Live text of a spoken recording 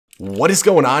What is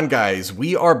going on, guys?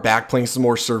 We are back playing some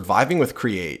more Surviving with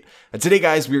Create. And today,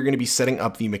 guys, we are going to be setting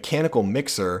up the mechanical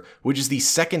mixer, which is the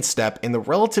second step in the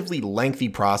relatively lengthy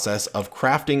process of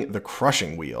crafting the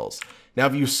crushing wheels. Now,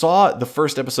 if you saw the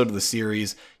first episode of the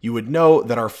series, you would know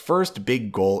that our first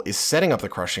big goal is setting up the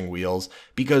crushing wheels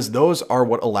because those are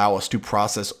what allow us to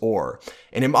process ore.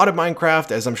 And in modded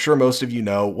Minecraft, as I'm sure most of you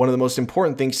know, one of the most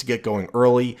important things to get going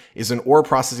early is an ore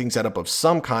processing setup of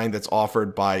some kind that's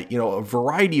offered by, a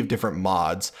variety of different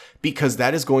mods, because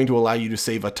that is going to allow you to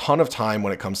save a ton of time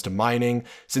when it comes to mining,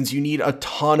 since you need a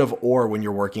ton of ore when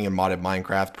you're working in modded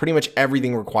Minecraft. Pretty much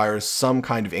everything requires some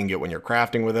kind of ingot when you're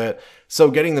crafting with it,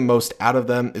 so getting the most out of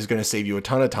them is going to save you a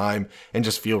ton of time and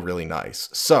just feel really nice.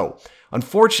 So,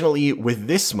 unfortunately, with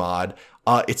this mod,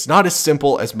 it's not as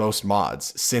simple as most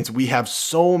mods, since we have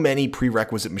so many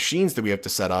prerequisite machines that we have to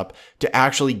set up to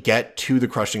actually get to the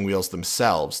crushing wheels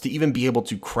themselves, to even be able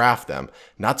to craft them,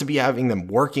 not to be having them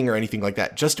working or anything like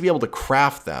that, just to be able to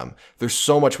craft them. There's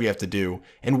so much we have to do,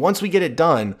 and once we get it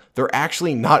done, they're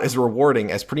actually not as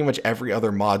rewarding as pretty much every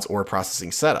other mod's ore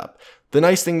processing setup. The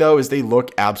nice thing, though, is they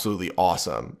look absolutely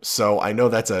awesome. So I know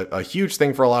that's a huge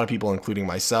thing for a lot of people, including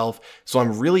myself. So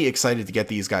I'm really excited to get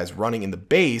these guys running in the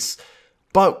base,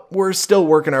 but we're still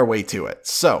working our way to it.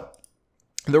 So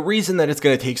the reason that it's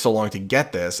going to take so long to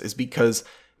get this is because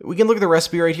we can look at the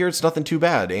recipe right here. It's nothing too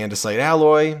bad. Andesite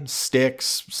alloy,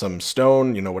 sticks, some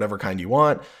stone, whatever kind you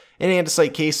want, and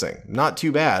andesite casing. Not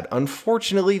too bad.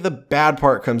 Unfortunately, the bad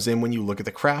part comes in when you look at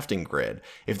the crafting grid.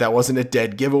 If that wasn't a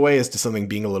dead giveaway as to something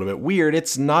being a little bit weird,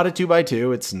 it's not a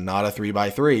 2x2, it's not a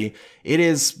 3x3, it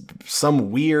is some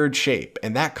weird shape,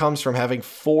 and that comes from having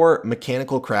 4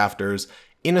 mechanical crafters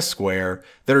in a square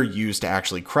that are used to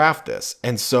actually craft this.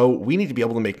 And so we need to be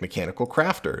able to make mechanical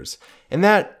crafters. And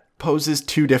that poses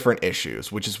 2 different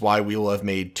issues, which is why we will have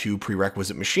made 2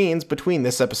 prerequisite machines between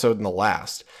this episode and the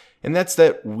last. And that's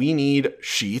that we need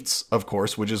sheets, of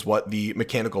course, which is what the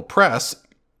mechanical press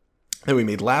that we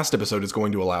made last episode is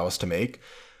going to allow us to make.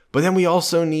 But then we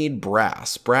also need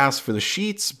brass. Brass for the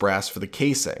sheets, brass for the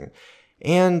casing.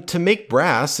 And to make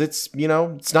brass, it's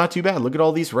not too bad. Look at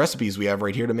all these recipes we have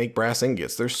right here to make brass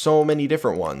ingots. There's so many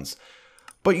different ones.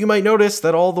 But you might notice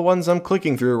that all the ones I'm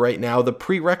clicking through right now, the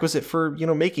prerequisite for,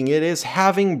 making it is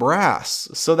having brass.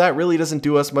 So that really doesn't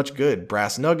do us much good.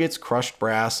 Brass nuggets, crushed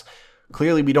brass.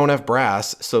 Clearly we don't have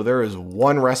brass, so there is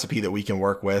one recipe that we can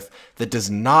work with that does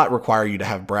not require you to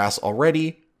have brass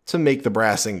already to make the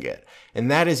brass ingot. And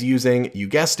that is using, you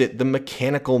guessed it, the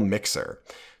mechanical mixer.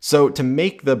 So to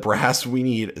make the brass, we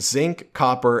need zinc,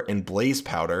 copper, and blaze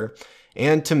powder.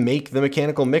 And to make the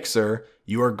mechanical mixer,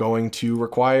 you are going to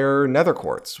require nether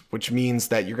quartz, which means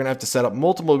that you're going to have to set up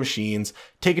multiple machines,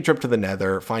 take a trip to the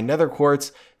nether, find nether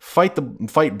quartz, fight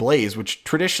blaze, which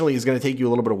traditionally is going to take you a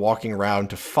little bit of walking around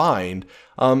to find.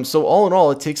 So all in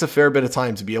all, it takes a fair bit of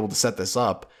time to be able to set this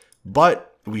up, but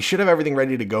we should have everything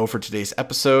ready to go for today's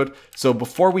episode. So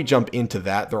before we jump into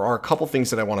that, there are a couple things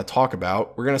that I want to talk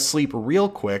about. We're going to sleep real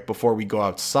quick before we go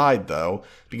outside, though,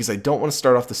 because I don't want to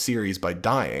start off the series by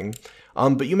dying.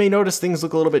 But you may notice things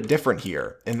look a little bit different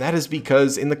here, and that is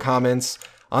because in the comments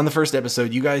on the first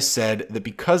episode, you guys said that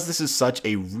because this is such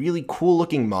a really cool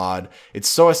looking mod, it's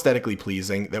so aesthetically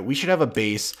pleasing, that we should have a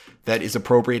base that is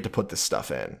appropriate to put this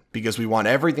stuff in, because we want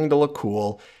everything to look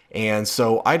cool. And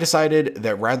so I decided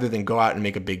that rather than go out and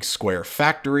make a big square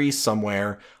factory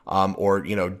somewhere, or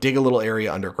dig a little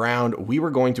area underground, we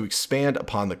were going to expand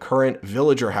upon the current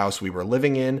villager house we were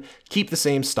living in, keep the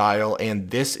same style,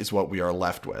 and this is what we are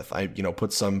left with. I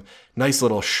put some nice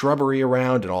little shrubbery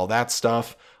around and all that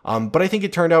stuff, but I think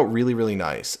it turned out really, really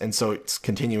nice. And so it's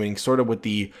continuing sort of with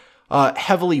the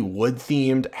heavily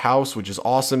wood-themed house, which is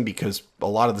awesome because a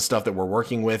lot of the stuff that we're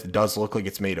working with does look like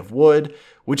it's made of wood,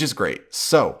 which is great.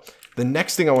 So the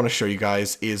next thing I want to show you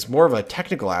guys is more of a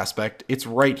technical aspect. It's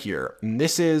right here. And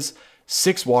this is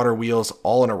 6 water wheels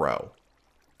all in a row.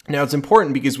 Now it's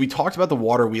important because we talked about the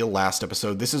water wheel last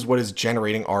episode. This is what is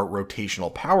generating our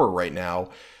rotational power right now.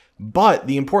 But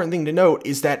the important thing to note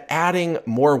is that adding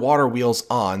more water wheels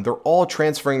on, they're all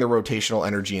transferring the rotational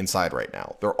energy inside right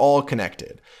now. They're all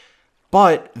connected.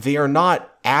 But they are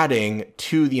not adding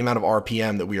to the amount of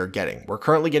RPM that we are getting. We're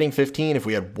currently getting 15. If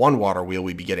we had 1 water wheel,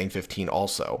 we'd be getting 15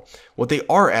 also. What they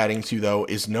are adding to, though,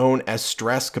 is known as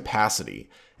stress capacity.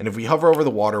 And if we hover over the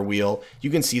water wheel, you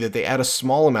can see that they add a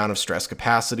small amount of stress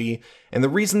capacity. And the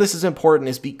reason this is important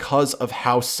is because of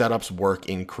how setups work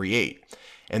in Create.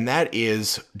 And that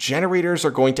is, generators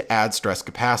are going to add stress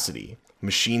capacity.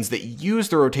 Machines that use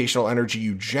the rotational energy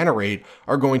you generate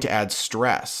are going to add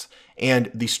stress.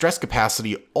 And the stress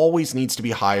capacity always needs to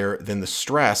be higher than the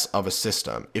stress of a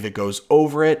system. If it goes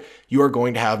over it, you are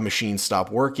going to have machines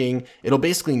stop working. It'll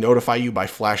basically notify you by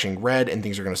flashing red and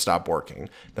things are going to stop working.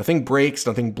 Nothing breaks,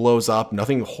 nothing blows up,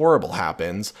 nothing horrible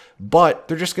happens, but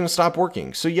they're just going to stop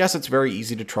working. So yes, it's very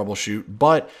easy to troubleshoot,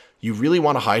 but you really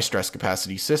want a high stress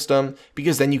capacity system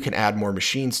because then you can add more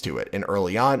machines to it. And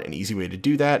early on, an easy way to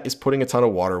do that is putting a ton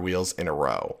of water wheels in a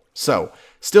row. So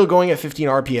still going at 15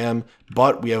 RPM,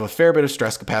 but we have a fair bit of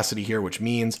stress capacity here, which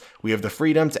means we have the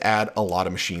freedom to add a lot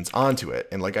of machines onto it.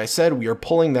 And like I said, we are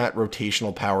pulling that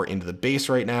rotational power into the base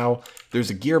right now.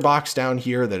 There's a gearbox down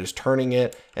here that is turning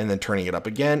it and then turning it up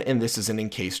again. And this is an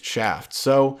encased shaft.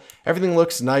 So everything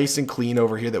looks nice and clean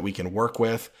over here that we can work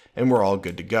with, and we're all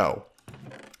good to go.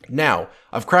 Now,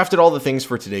 I've crafted all the things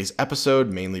for today's episode,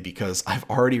 mainly because I've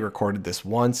already recorded this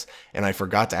once and I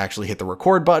forgot to actually hit the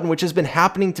record button, which has been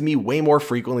happening to me way more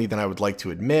frequently than I would like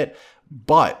to admit.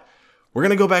 But we're going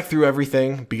to go back through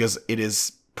everything because it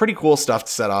is pretty cool stuff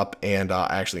to set up, and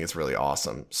actually it's really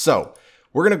awesome. So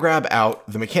we're going to grab out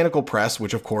the mechanical press,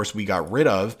 which of course we got rid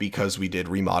of because we did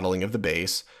remodeling of the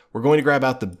base. We're going to grab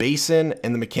out the basin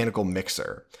and the mechanical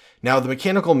mixer. Now, the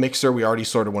mechanical mixer, we already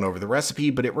sort of went over the recipe,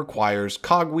 but it requires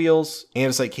cogwheels,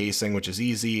 andesite casing, which is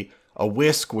easy, a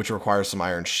whisk, which requires some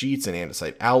iron sheets and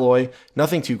andesite alloy,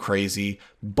 nothing too crazy,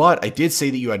 but I did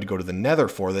say that you had to go to the nether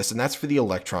for this, and that's for the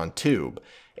electron tube.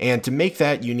 And to make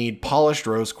that, you need polished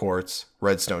rose quartz,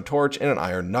 redstone torch, and an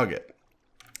iron nugget.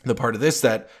 The part of this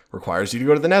that requires you to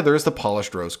go to the nether is the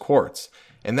polished rose quartz,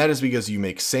 and that is because you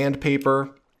make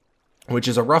sandpaper, which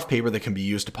is a rough paper that can be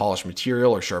used to polish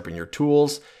material or sharpen your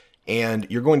tools. And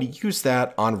you're going to use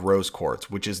that on rose quartz,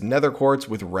 which is nether quartz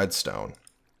with redstone.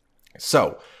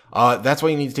 So that's why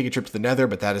you need to take a trip to the nether,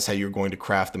 but that is how you're going to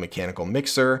craft the mechanical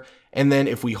mixer. And then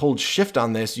if we hold shift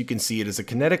on this, you can see it is a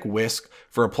kinetic whisk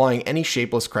for applying any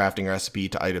shapeless crafting recipe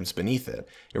to items beneath it.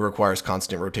 It requires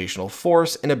constant rotational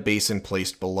force and a basin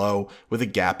placed below with a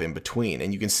gap in between.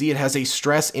 And you can see it has a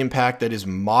stress impact that is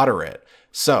moderate.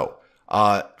 So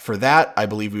for that, I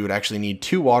believe we would actually need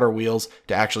 2 water wheels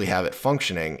to actually have it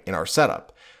functioning in our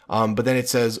setup. But then it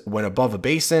says when above a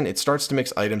basin, it starts to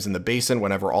mix items in the basin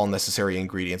whenever all necessary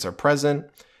ingredients are present.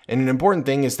 And an important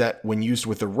thing is that when used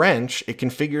with the wrench, it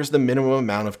configures the minimum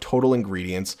amount of total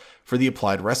ingredients for the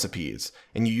applied recipes.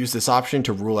 And you use this option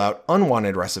to rule out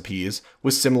unwanted recipes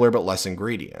with similar but less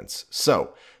ingredients.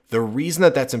 So the reason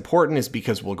that that's important is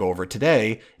because we'll go over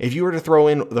today, if you were to throw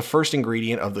in the first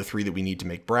ingredient of the 3 that we need to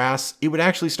make brass, it would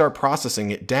actually start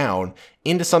processing it down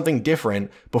into something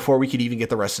different before we could even get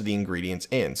the rest of the ingredients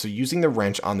in. So using the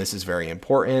wrench on this is very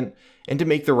important. And to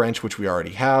make the wrench, which we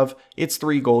already have, it's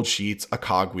 3 gold sheets, a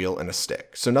cogwheel, and a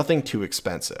stick. So nothing too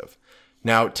expensive.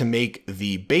 Now to make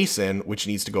the basin, which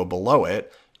needs to go below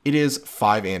it, it is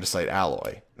 5 andesite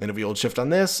alloy. And if we hold shift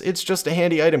on this, it's just a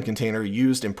handy item container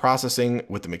used in processing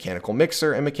with the mechanical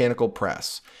mixer and mechanical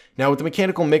press. Now with the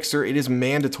mechanical mixer, it is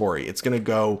mandatory. It's going to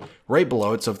go right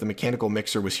below it. So if the mechanical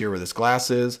mixer was here where this glass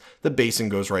is, the basin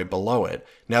goes right below it.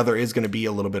 Now there is going to be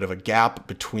a little bit of a gap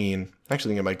between,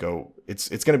 actually I think it might go, it's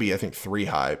going to be I think 3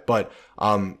 high, but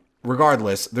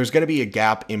regardless, there's going to be a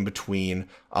gap in between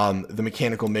the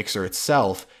mechanical mixer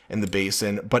itself and the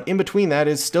basin, but in between that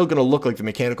is still going to look like the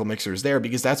mechanical mixer is there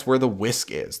because that's where the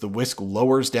whisk is. The whisk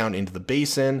lowers down into the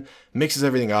basin, mixes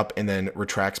everything up, and then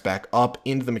retracts back up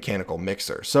into the mechanical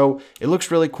mixer. So it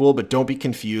looks really cool, but don't be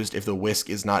confused if the whisk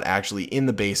is not actually in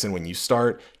the basin when you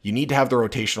start. You need to have the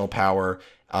rotational power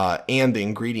and the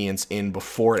ingredients in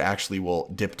before it actually will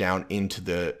dip down into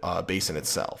the basin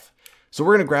itself. So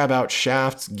we're going to grab out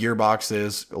shafts,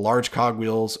 gearboxes, large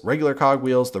cogwheels, regular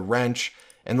cogwheels, the wrench,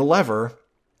 and the lever.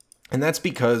 And that's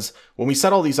because when we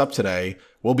set all these up today,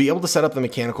 we'll be able to set up the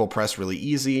mechanical press really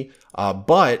easy.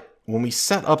 But when we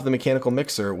set up the mechanical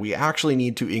mixer, we actually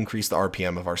need to increase the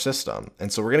RPM of our system.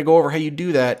 And so we're going to go over how you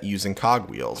do that using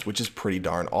cogwheels, which is pretty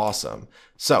darn awesome.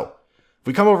 So if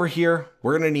we come over here,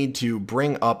 we're going to need to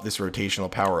bring up this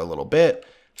rotational power a little bit.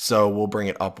 So we'll bring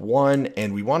it up 1,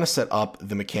 and we want to set up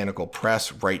the mechanical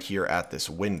press right here at this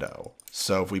window.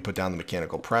 So if we put down the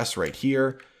mechanical press right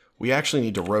here, we actually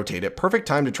need to rotate it. Perfect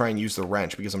time to try and use the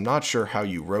wrench because I'm not sure how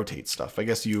you rotate stuff. I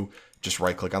guess you just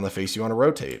right click on the face you want to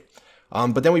rotate.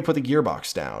 But then we put the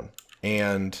gearbox down,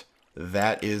 and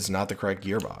that is not the correct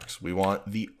gearbox. We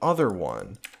want the other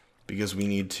one because we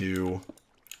need to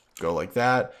go like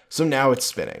that. So now it's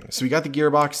spinning. So we got the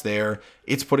gearbox there.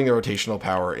 It's putting the rotational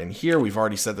power in here. We've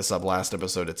already set this up last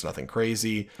episode. It's nothing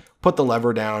crazy. Put the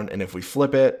lever down, and if we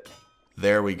flip it,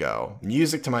 there we go.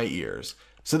 Music to my ears.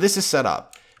 So this is set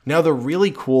up. Now the really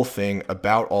cool thing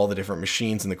about all the different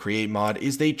machines in the Create mod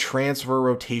is they transfer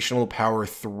rotational power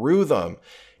through them.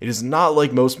 It is not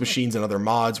like most machines and other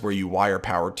mods where you wire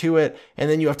power to it, and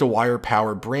then you have to wire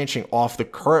power branching off the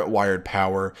current wired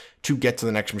power to get to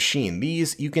the next machine.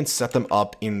 These, you can set them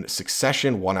up in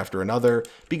succession, one after another,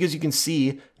 because you can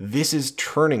see this is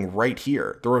turning right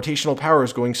here. The rotational power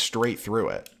is going straight through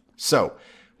it. So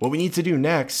what we need to do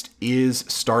next is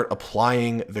start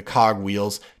applying the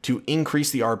cogwheels to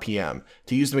increase the RPM.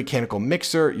 To use the mechanical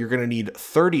mixer, you're going to need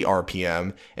 30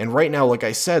 RPM. And right now, like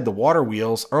I said, the water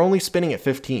wheels are only spinning at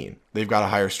 15. They've got a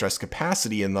higher stress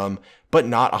capacity in them, but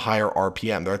not a higher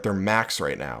RPM. They're at their max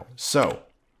right now. So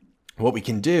what we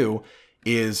can do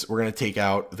is we're going to take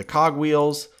out the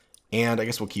cogwheels, and I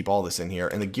guess we'll keep all this in here,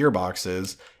 and the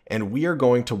gearboxes, and we are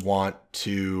going to want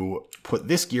to put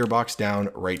this gearbox down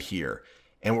right here.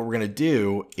 And what we're going to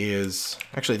do is,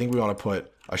 actually I think we want to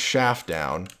put a shaft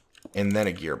down and then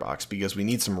a gearbox because we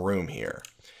need some room here.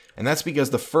 And that's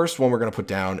because the first one we're going to put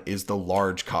down is the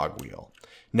large cogwheel.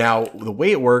 Now, the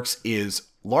way it works is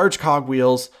large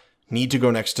cogwheels need to go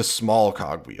next to small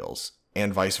cogwheels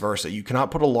and vice versa. You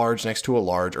cannot put a large next to a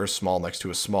large or a small next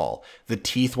to a small. The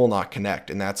teeth will not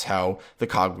connect, and that's how the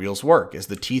cogwheels work, is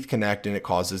the teeth connect and it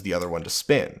causes the other one to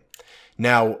spin.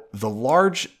 Now, the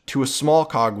large to a small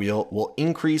cogwheel will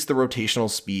increase the rotational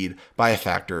speed by a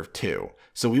factor of 2.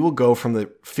 So we will go from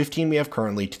the 15 we have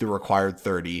currently to the required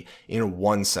 30 in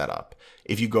one setup.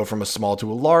 If you go from a small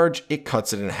to a large, it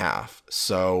cuts it in half.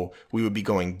 So we would be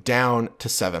going down to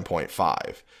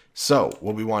 7.5. So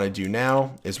what we want to do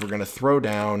now is we're going to throw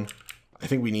down, I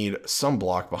think we need some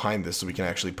block behind this so we can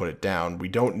actually put it down. We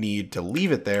don't need to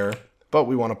leave it there, but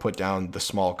we want to put down the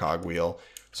small cogwheel.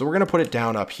 So we're going to put it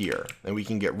down up here, and we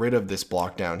can get rid of this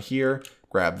block down here,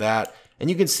 grab that, and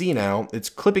you can see now it's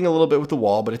clipping a little bit with the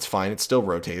wall, but it's fine, it still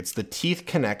rotates. The teeth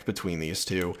connect between these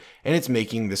two, and it's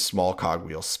making this small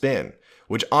cogwheel spin,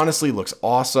 which honestly looks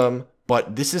awesome,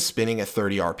 but this is spinning at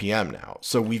 30 RPM now.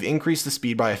 So we've increased the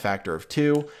speed by a factor of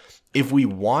 2. If we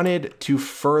wanted to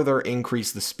further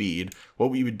increase the speed,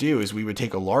 what we would do is we would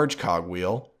take a large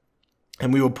cogwheel,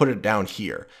 and we would put it down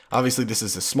here. Obviously, this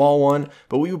is a small one,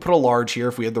 but we would put a large here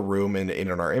if we had the room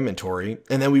in our inventory.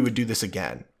 And then we would do this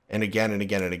again and again and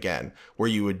again and again, where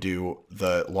you would do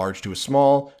the large to a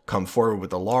small, come forward with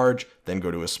the large, then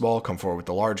go to a small, come forward with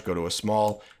the large, go to a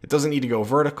small. It doesn't need to go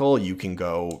vertical. You can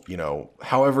go,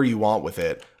 however you want with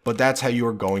it, but that's how you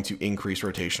are going to increase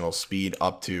rotational speed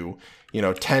up to,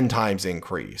 10 times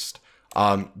increased.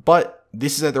 But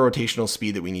this is at the rotational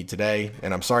speed that we need today,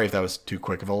 and I'm sorry if that was too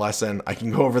quick of a lesson. I can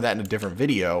go over that in a different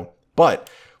video, but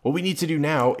what we need to do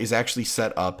now is actually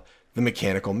set up the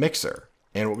mechanical mixer.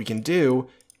 And what we can do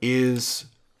is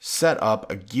set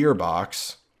up a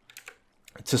gearbox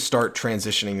to start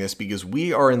transitioning this because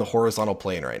we are in the horizontal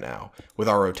plane right now with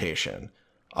our rotation.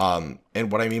 And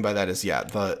what I mean by that is, yeah,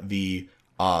 the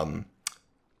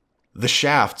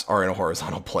shafts are in a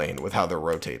horizontal plane with how they're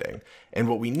rotating. And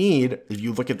what we need, if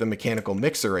you look at the mechanical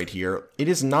mixer right here, it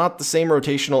is not the same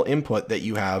rotational input that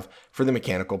you have for the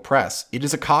mechanical press. It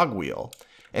is a cogwheel.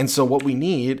 And so what we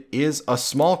need is a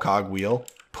small cogwheel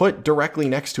put directly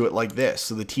next to it like this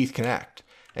so the teeth connect.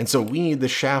 And so we need the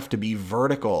shaft to be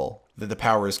vertical that the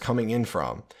power is coming in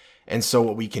from. And so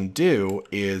what we can do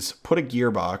is put a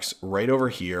gearbox right over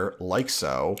here like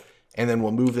so, and then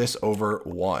we'll move this over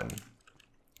 1.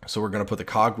 So we're going to put the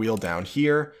cogwheel down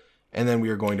here, and then we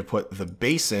are going to put the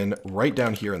basin right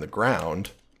down here in the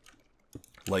ground,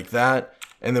 like that,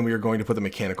 and then we are going to put the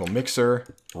mechanical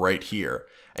mixer right here.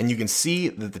 And you can see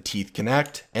that the teeth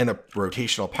connect, and a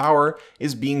rotational power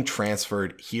is being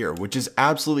transferred here, which is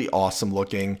absolutely awesome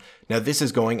looking. Now this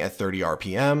is going at 30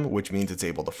 RPM, which means it's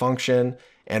able to function,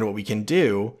 and what we can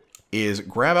do is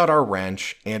grab out our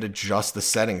wrench and adjust the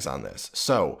settings on this.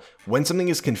 So when something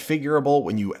is configurable,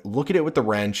 when you look at it with the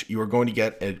wrench, you are going to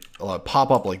get a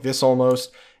pop-up like this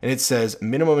almost, and it says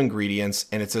minimum ingredients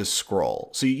and it says scroll.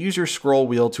 So you use your scroll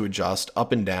wheel to adjust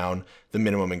up and down the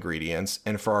minimum ingredients.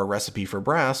 And for our recipe for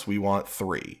brass, we want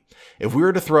 3. If we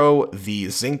were to throw the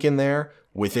zinc in there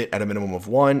with it at a minimum of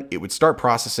 1, it would start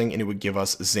processing and it would give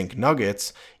us zinc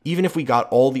nuggets, even if we got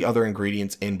all the other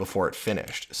ingredients in before it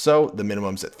finished. So the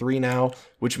minimum's at 3 now,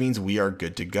 which means we are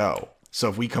good to go. So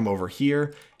if we come over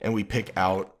here and we pick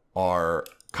out our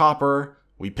copper,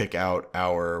 we pick out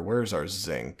our, where's our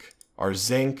zinc? Our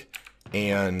zinc,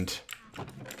 and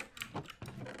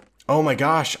oh my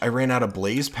gosh, I ran out of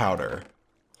blaze powder.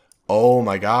 Oh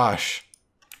my gosh.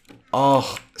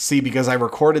 Oh, see, because I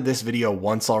recorded this video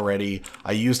once already,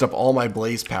 I used up all my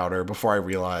blaze powder before I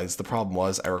realized. The problem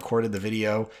was I recorded the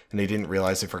video and I didn't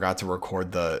realize I forgot to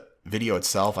record the video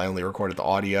itself. I only recorded the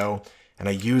audio, and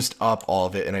I used up all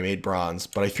of it and I made bronze.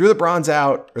 But I threw the bronze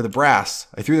out, or the brass.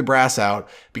 I threw the brass out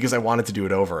because I wanted to do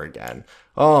it over again.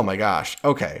 Oh my gosh.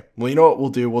 Okay. Well, you know what we'll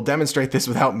do? We'll demonstrate this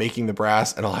without making the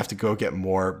brass, and I'll have to go get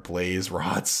more blaze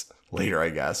rods later, I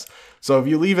guess. So if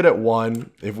you leave it at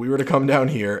 1, if we were to come down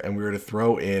here and we were to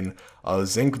throw in a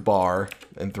zinc bar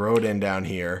and throw it in down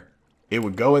here, it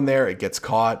would go in there, it gets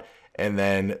caught, and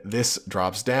then this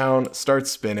drops down,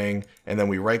 starts spinning, and then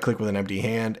we right click with an empty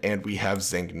hand and we have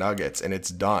zinc nuggets, and it's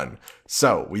done.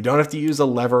 So we don't have to use a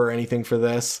lever or anything for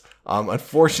this.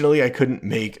 Unfortunately, I couldn't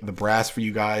make the brass for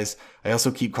you guys. I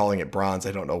also keep calling it bronze.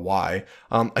 I don't know why.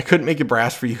 I couldn't make it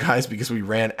brass for you guys because we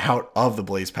ran out of the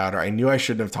blaze powder. I knew I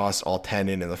shouldn't have tossed all 10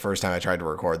 in the first time I tried to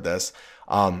record this.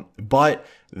 But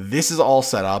this is all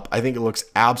set up. I think it looks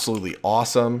absolutely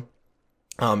awesome.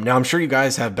 Now, I'm sure you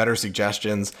guys have better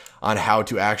suggestions on how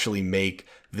to actually make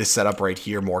this setup right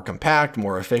here more compact,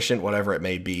 more efficient, whatever it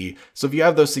may be. So if you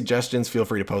have those suggestions, feel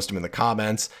free to post them in the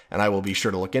comments and I will be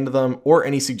sure to look into them, or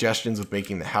any suggestions with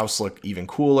making the house look even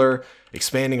cooler,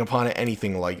 expanding upon it,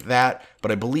 anything like that.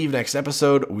 But I believe next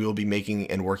episode we will be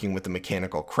making and working with the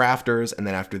mechanical crafters, and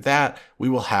then after that we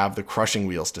will have the crushing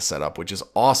wheels to set up, which is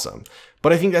awesome.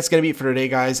 But I think that's going to be it for today,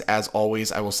 guys. As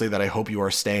always, I will say that I hope you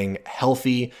are staying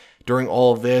healthy during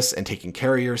all of this and taking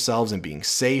care of yourselves and being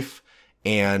safe.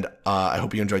 And I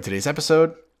hope you enjoyed today's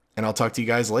episode, and I'll talk to you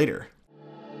guys later.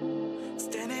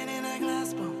 Standing in a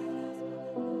glass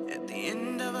bowl at the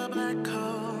end of a black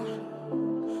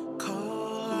hole,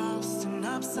 cold, lost and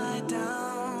upside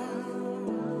down.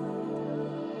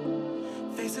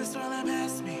 Faces swirling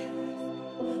past me,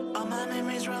 all my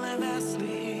memories rolling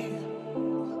vastly.